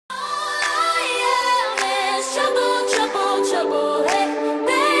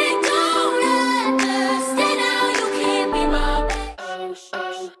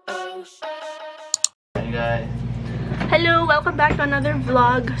Hello! Welcome back to another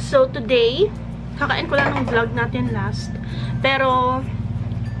vlog. So today, kakain ko lang ng vlog natin last. Pero,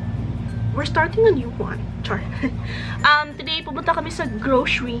 we're starting a new one. Char. Today, pupunta kami sa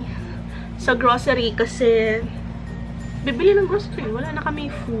grocery. Sa grocery kasi bibili ng grocery. Wala na kami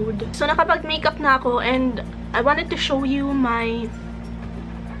food. So, nakapag-makeup na ako and I wanted to show you my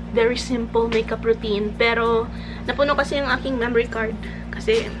very simple makeup routine. Pero, napuno kasi yung aking memory card.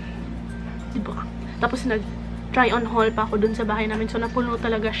 Kasi, diba? Tapos nag-try on haul pa ako dun sa bahay namin. So, napuno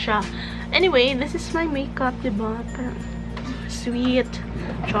talaga siya. Anyway, this is my makeup, diba? Parang sweet.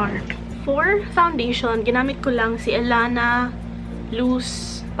 Char. For foundation, ginamit ko lang si Elana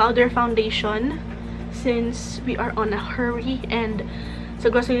Loose Powder Foundation. Since we are on a hurry and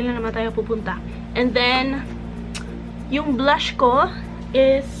sa grocery lang naman tayo pupunta. And then, yung blush ko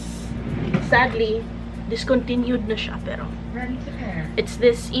is sadly discontinued na siya. Pero, it's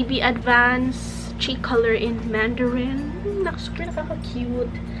this EB Advance Cheek Color in Mandarin. Super nakaka-cute.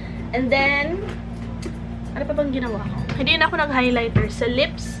 And then, ano pa bang ginawa ko? Hindi na ako nag-highlighter. Sa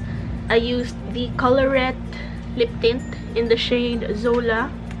lips, I used the Colorette lip tint in the shade Zola.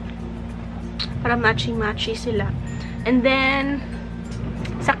 Para matchy-matchy sila. And then,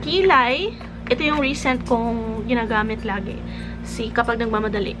 sa kilay, ito yung recent kong ginagamit lagi. Kapag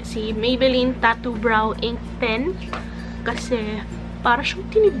nagmamadali. Si Maybelline Tattoo Brow Ink Pen. Kasi, para siyang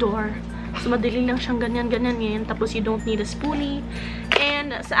tinidor. So, madali lang siyang ganyan-ganyan ngayon. Tapos, you don't need a spoolie.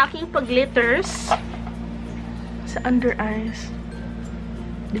 And, sa aking pag-glitters, sa under eyes,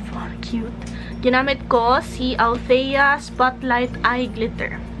 diba? Cute. Ginamit ko si Althea Spotlight Eye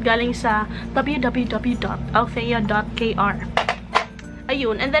Glitter. Galing sa www.althea.kr.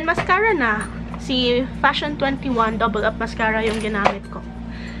 Ayun. And then, mascara na. Si Fashion 21 Double Up Mascara yung ginamit ko.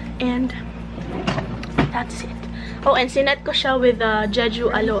 And, that's it. Oh, and sinet ko siya with Jeju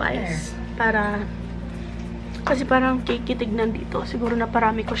Aloe Eyes. Para, kasi parang kikitignan dito. Siguro na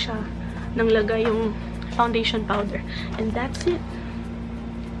parami ko siya nang lagay yung foundation powder. And that's it.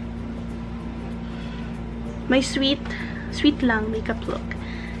 My sweet lang makeup look.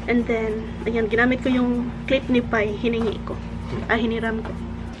 And then, ayan, ginamit ko yung clip ni Pai, hiniram ko.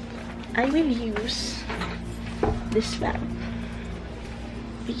 I will use this bag.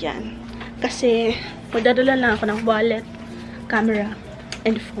 Ayan. Kasi, magdadala lang ako ng wallet, camera,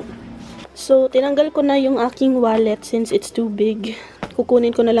 and phone. So, tinanggal ko na yung aking wallet since it's too big.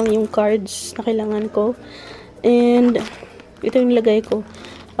 Kukunin ko na lang yung cards na kailangan ko. And, ito yung lagay ko.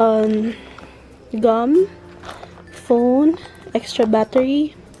 Gum, phone, extra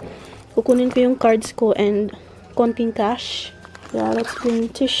battery. Kukunin ko yung cards ko and konting cash. Yeah, let's bring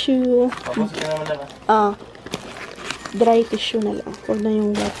tissue. Dry tissue na lang. Huwag na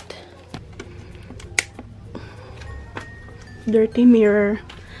yung wet. Dirty mirror.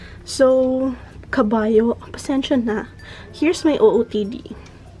 So, kabayo. Pasensya na. Here's my OOTD.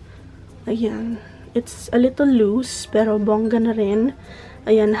 Ayan. It's a little loose, pero bongga na rin.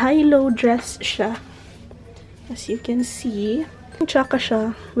 Ayan, high-low dress siya. As you can see, tsaka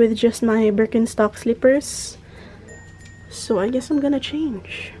siya with just my Birkenstock slippers. So, I guess I'm gonna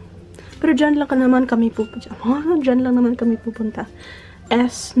change. Pero dyan lang naman kami pupunta. Dyan lang naman kami pupunta.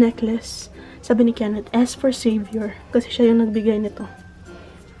 S necklace. Sabi ni Kenneth, S for Savior. Kasi siya yung nagbigay nito.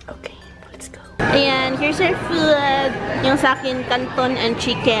 Okay, let's go. Ayan, here's our food. Yung sa akin, canton and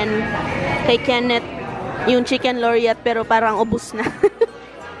chicken. Kay Kenneth, yung chicken laureate, pero parang ubus na.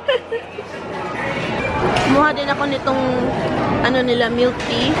 Kumuha din ako nitong milk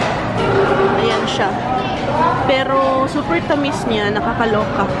tea. Ayan siya. Pero super tamis niya,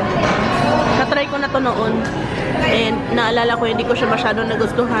 nakakaloka. Na-try ko na to noon. And naalala ko hindi ko siya masyadong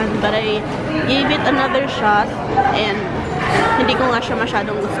nagustuhan, but I gave it another shot and hindi ko nga siya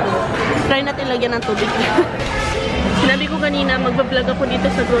masyadong gusto. Try natin lagyan ng tubig. Sinabi ko kanina magba-vlog ako dito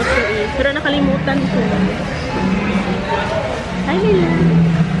sa grocery, pero nakalimutan ko. Hi Lila.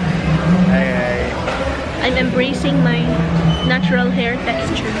 Hi. I'm embracing my natural hair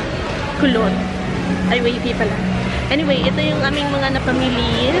texture. Kulot. Ay, wavy pala. Anyway, ito yung aming mga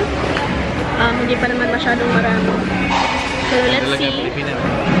napamili. Hindi pa naman masyadong marami. So, let's see.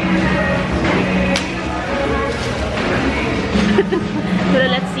 Pero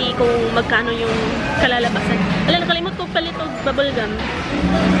let's see kung magkano yung kalalabasan. Ala, nakalimot ko palit o bubblegum.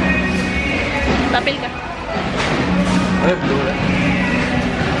 Papel ka. Ay, blue na.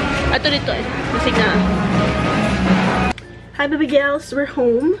 Ato dito eh. Masig na. Hi baby girls, we're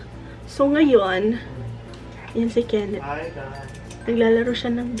home. So ngayon, yan si Kenneth. Naglalaro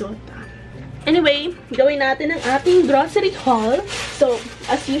siya ng Dota. Anyway, gawin natin ang ating grocery haul. So,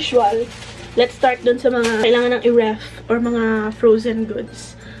 as usual, let's start dun sa mga kailangan ng i-ref or mga frozen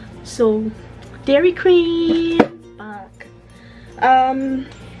goods. So, dairy cream, pack.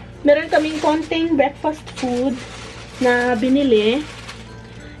 Meron kaming konting breakfast food na binili.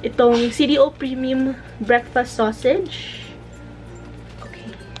 Itong CDO Premium Breakfast Sausage. Okay.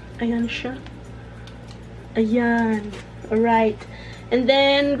 Ayan siya. Ayan. Alright. And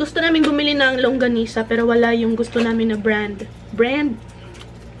then, gusto namin bumili ng longganisa, pero wala yung gusto namin na brand. Brand?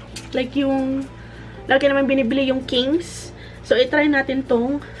 Like yung, lagi naman binibili yung Kings. So, itry natin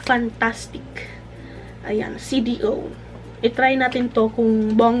tong Fantastic. Ayan, CDO. Itry natin to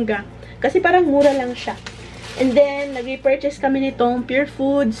kung bongga. Kasi parang mura lang siya. And then, nag-purchase kami nitong Pure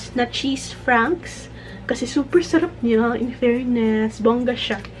Foods na Cheese Franks. Kasi super sarap niya, in fairness. Bongga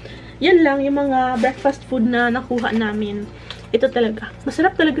siya. Yan lang yung mga breakfast food na nakuha namin. Ito talaga.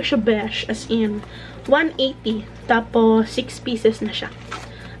 Masarap talaga siya, besh. As in, 180. Tapos, 6 pieces na siya.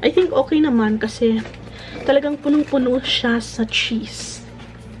 I think okay naman kasi talagang punong-puno siya sa cheese.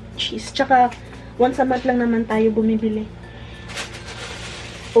 Cheese. Tsaka, once a month lang naman tayo bumibili.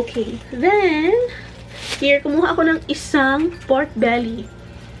 Okay. Then, here, kumuha ako ng isang pork belly.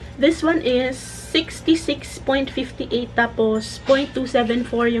 This one is 66.58 tapos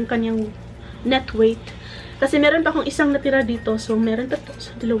 0.274 yung kanyang net weight. Kasi meron pa akong isang natira dito. So, meron pa to.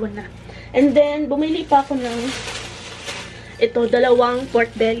 So, dalawa na. And then, bumili pa ako ng ito, dalawang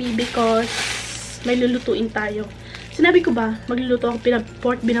pork belly because may lulutuin tayo. Sinabi ko ba, magluluto ako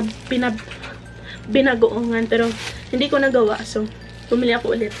binagoongan pero hindi ko nagawa. So, bumili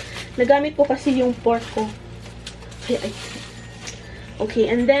ako ulit. Nagamit ko kasi yung pork ko. Ay. Okay,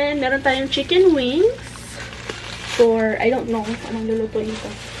 and then, meron tayong chicken wings for, I don't know, anong lulutuin ko.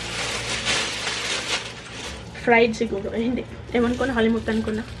 Fried siguro. Eh, hindi. Ewan ko, nakalimutan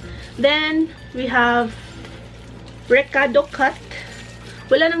ko na. Then, we have recado cut.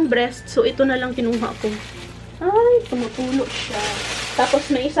 Wala ng breast, so ito na lang kinuha ko. Ay, tumutulo siya.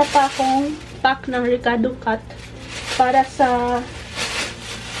 Tapos, may isa pa akong pack ng recado cut para sa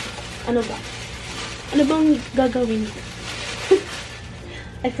ano ba? Ano bang gagawin ko?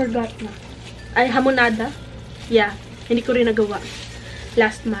 I forgot na. Ay, hamonada. Yeah. Hindi ko rin nagawa.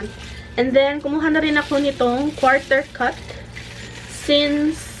 Last month. And then, kumuha na rin ako nitong quarter cut.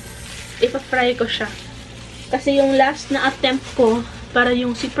 Since, ipa-fry ko siya. Kasi yung last na attempt ko, para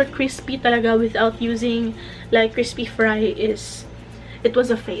yung super crispy talaga without using like crispy fry is, it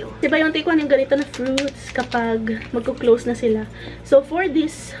was a fail. Diba yung take one yung ganito na fruits kapag magko-close na sila. So, for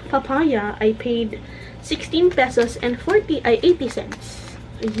this papaya, I paid 16 pesos and 80 cents.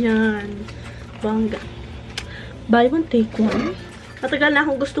 Ayan. Bangga. Buy one, take one. Matagal na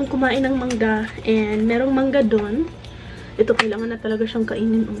akong gustong kumain ng mangga and merong mangga doon. Ito, kailangan na talaga siyang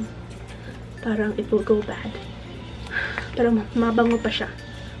kainin. Oh. Parang it will go bad. Pero mabango pa siya.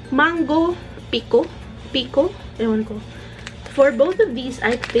 Mango pico. Pico. Ewan ko. For both of these,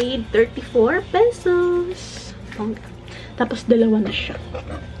 I paid 34 pesos. Bangga. Tapos dalawa na siya.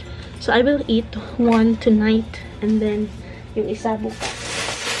 So, I will eat one tonight and then yung isa bukas.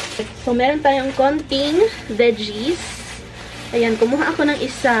 So, meron tayong konting veggies. Ayan, kumuha ako ng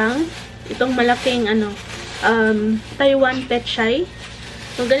isang itong malaking Taiwan pechay.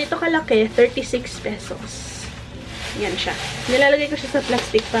 So, ganito kalaki, 36 pesos. Ayan siya. Nilalagay ko siya sa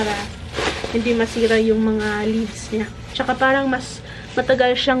plastic para hindi masira yung mga leaves niya. Tsaka parang mas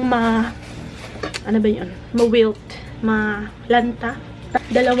matagal siyang ano ba yun? Ma-wilt. Ma-lanta.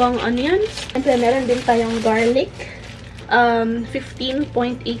 Dalawang onions. Siyempre, meron din tayong garlic.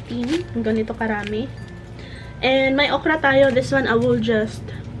 15.18. Ganito karami. And may okra tayo. This one, I will just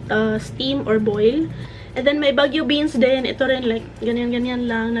steam or boil. And then, may bagyo beans din. Ito rin, like, ganyan-ganyan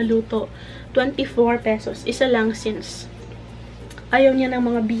lang naluto. 24 pesos. Isa lang since ayaw niya ng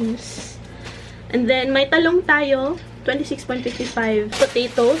mga beans. And then, may talong tayo. 26.55.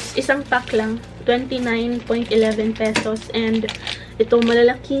 Potatoes. Isang pack lang. 29.11 pesos. And ito,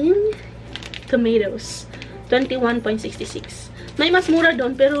 malalaking tomatoes. 21.66. May mas mura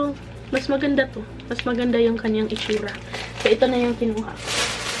doon, pero mas maganda to. Mas maganda yung kanyang itsura. So, ito na yung kinuha.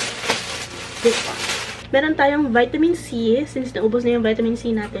 This one. Meron tayong vitamin C. Since naubos na yung vitamin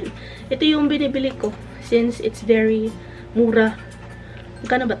C natin. Ito yung binibili ko. Since it's very mura.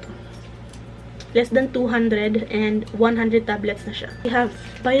 Magkano ba to? Less than 200 and 100 tablets na siya. We have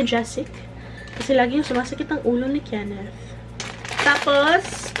Biogesic. Kasi lagi yung sumasakit ang ulo ni Kenneth.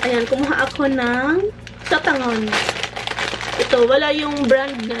 Tapos, ayan, kumuha ako ng Tatangon. Ito, wala yung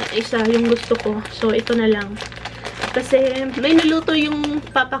brand na isa, yung gusto ko. So, ito na lang. Kasi, may naluto yung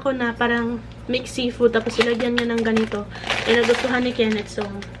papa ko na parang mixed seafood. Tapos, ilagyan niya ng ganito. E, nagustuhan ni Kenneth. So,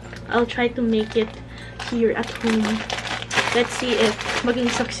 I'll try to make it here at home. Let's see if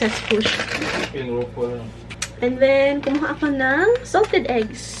maging successful siya. And then, kumuha ako ng salted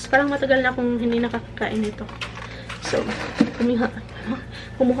eggs. Parang matagal na akong hindi nakakakain ito. So,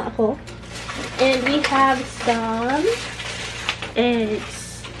 kumuha ako. And we have some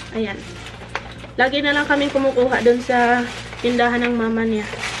eggs. Ayan. Lagi na lang kami kumukuha dun sa tindahan ng mama niya.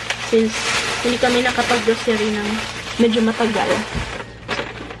 Since hindi kami nakapag-grocery ng medyo matagal.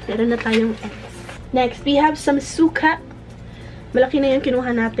 So, meron na tayong eggs. Next, we have some suka. Malaki na yung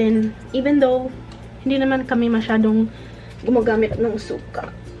kinuha natin. Even though, hindi naman kami masyadong gumagamit ng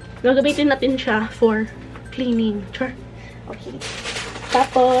suka. Gagamitin natin siya for cleaning. Sure. Okay.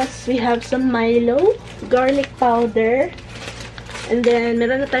 Tapos, we have some Milo, garlic powder, and then,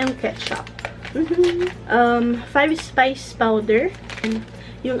 meron na tayong ketchup. 5 spice powder, and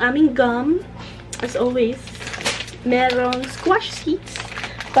yung aming gum, as always, merong squash seeds,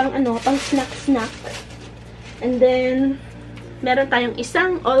 pang snack. And then, meron tayong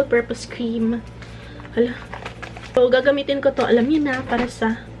isang all-purpose cream. Hala. So, gagamitin ko to, alam niyo na, para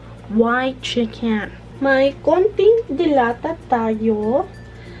sa white chicken. May konting dilata tayo.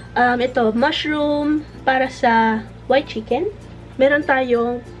 Ito, mushroom para sa white chicken. Meron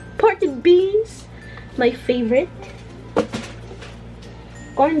tayong ported beans, my favorite.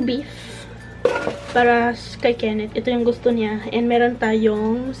 Corned beef para kay Kenneth. Ito yung gusto niya. And meron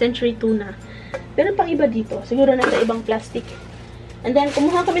tayong century tuna. Meron pang iba dito. Siguro nasa ibang plastic. And then,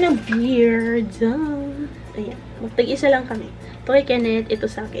 kumuha kami ng beards. Ayan. Magtag-isa lang kami. Ito kay Kenneth, ito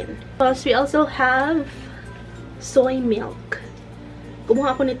sa akin. Plus, we also have soy milk.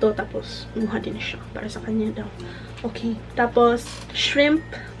 Kumuha ako nito, tapos kumuha din siya. Para sa kanya daw. Okay. Tapos, shrimp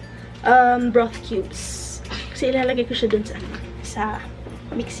broth cubes. Kasi ilalagay ko siya dun sa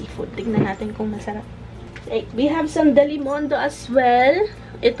mixed seafood. Tignan natin kung masarap. Okay. We have some Delimondo as well.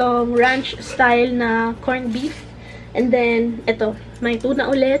 Itong ranch style na corned beef. And then, ito, may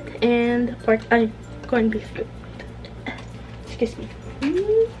tuna ulit and corned beef. Excuse me.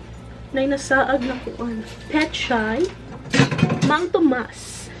 Nay nasaag na kuan. Pet Shy. Mang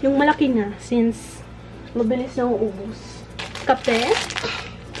Tomas. Yung malaki nga, since mabilis na uubos. Kape.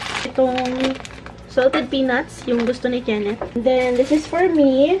 Itong salted peanuts, yung gusto ni Kenneth. And then, this is for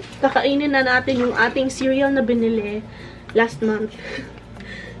me. Kakainin na natin yung ating cereal na binili last month.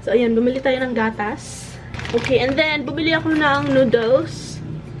 So, ayan, bumili tayo ng gatas. Okay, and then, bumili ako ng noodles.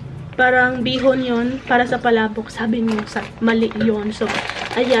 Parang bihon yon para sa palabok. Sabi niyo, mali yon. So,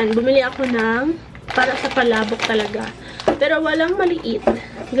 ayan, bumili ako ng para sa palabok talaga. Pero walang maliit.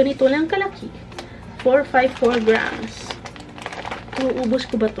 Ganito lang kalaki. 454 grams. Uubos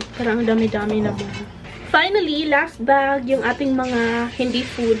ko ba to? Parang dami-dami na ba? Finally, last bag, yung ating mga hindi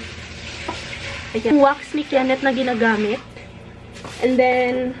food. Ayan, wax ni Kenneth na ginagamit. And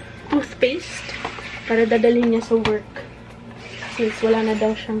then, toothpaste. Para dadalhin niya sa work. Since wala na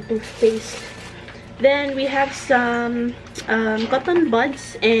daw siyang toothpaste. Then, we have some cotton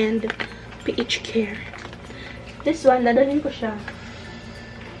buds and PH Care. This one, dadalhin ko siya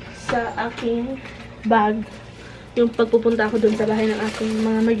sa aking bag. Yung pagpupunta ako dun sa bahay ng aking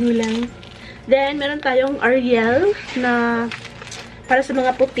mga magulang. Then, meron tayong Ariel na para sa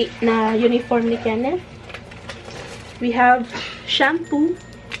mga puti na uniform ni Kenneth. We have shampoo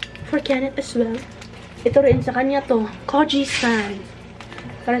for Kenneth as well. Ito rin sa kanya to, Koji-san.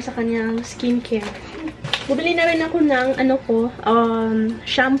 Para sa kanyang skincare. Bumili na rin ako ng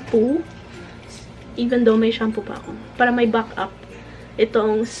shampoo. Even though may shampoo pa ako. Para may backup.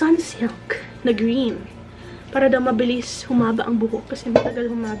 Itong Sunsilk na green. Para daw mabilis humaba ang buhok. Kasi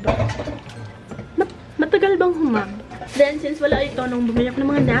matagal humaba. Matagal bang humaba? Then, since wala ito, nung bumili ako ng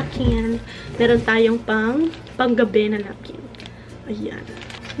mga napkin, meron tayong panggabi na napkin. Ayan.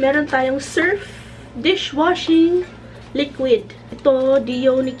 Meron tayong Surf dishwashing liquid. Ito,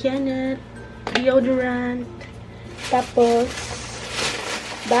 Dio ni Kenneth. Deodorant. Tapos,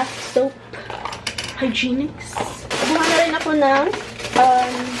 bath soap. Hygienics. Buha na rin ako ng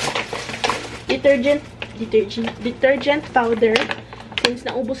detergent powder. Since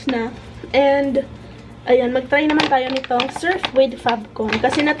naubos na. And, ayan, mag-try naman tayo nitong Surf with Fabcon.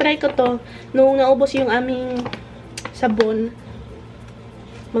 Kasi na-try ko to nung naubos yung aming sabon.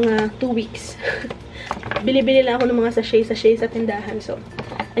 Mga 2 weeks. Bili-bili lang ako ng mga sachet sa tindahan. So,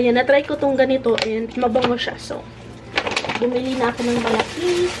 ayan, na-try ko tong ganito and mabango siya. So, bumili na ako ng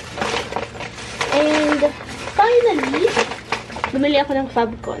malaki. And, finally, bumili ako ng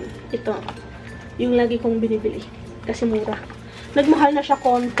Fabcon. Ito. Yung lagi kong binibili. Kasi mura. Nagmahal na siya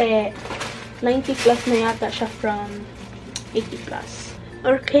konti. 90 plus na yata siya from 80 plus.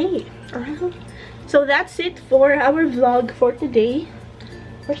 Okay. So, that's it for our vlog for today.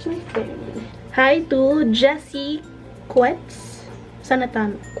 Where's my phone? Hi to Jessie Quets. Sana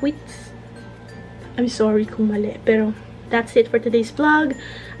tama. Quits. I'm sorry kung mali. Pero, that's it for today's vlog.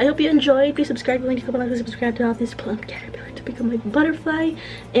 I hope you enjoyed. Please subscribe kung hindi ka pa subscribe to help this plump caterpillar to become my butterfly.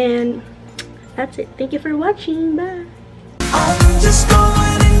 And that's it. Thank you for watching. Bye! I'm just gonna